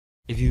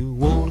If you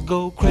wanna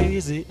go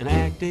crazy and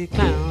act a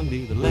clown,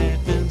 be the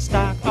laughing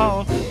stock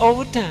all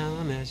over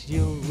town. That's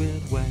your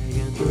red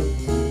wagon,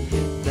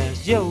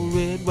 that's your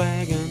red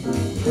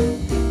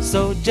wagon.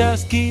 So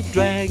just keep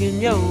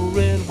dragging your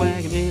red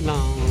wagon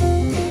along.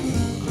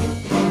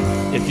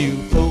 If you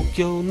poke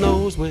your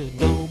nose where it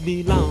don't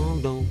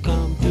belong, don't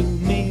come to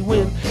me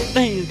when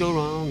things go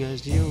wrong.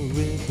 That's your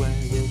red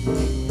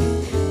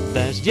wagon,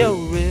 that's your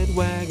red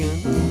wagon.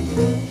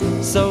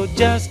 So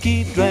just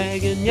keep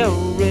dragging your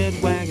red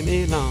wagon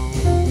along.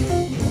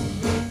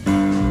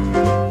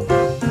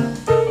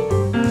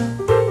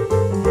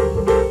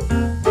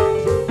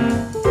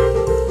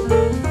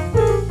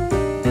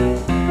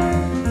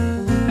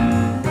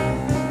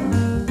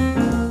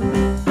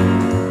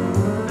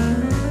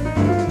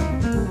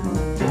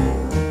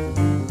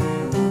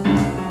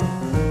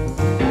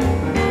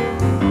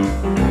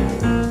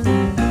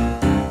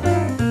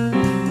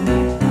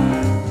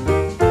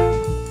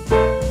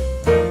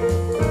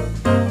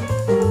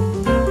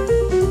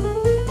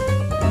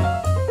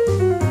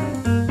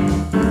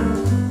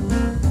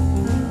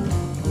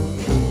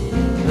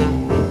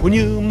 When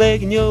you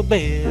making your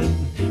bed,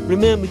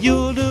 remember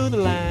you'll do the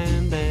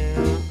lying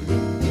down.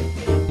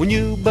 When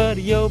you butter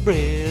your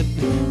bread,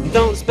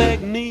 don't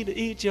expect me to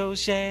eat your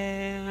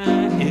share.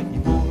 If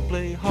you wanna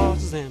play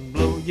horses and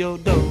blow your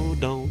dough,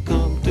 don't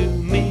come to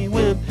me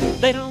when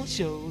they don't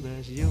show.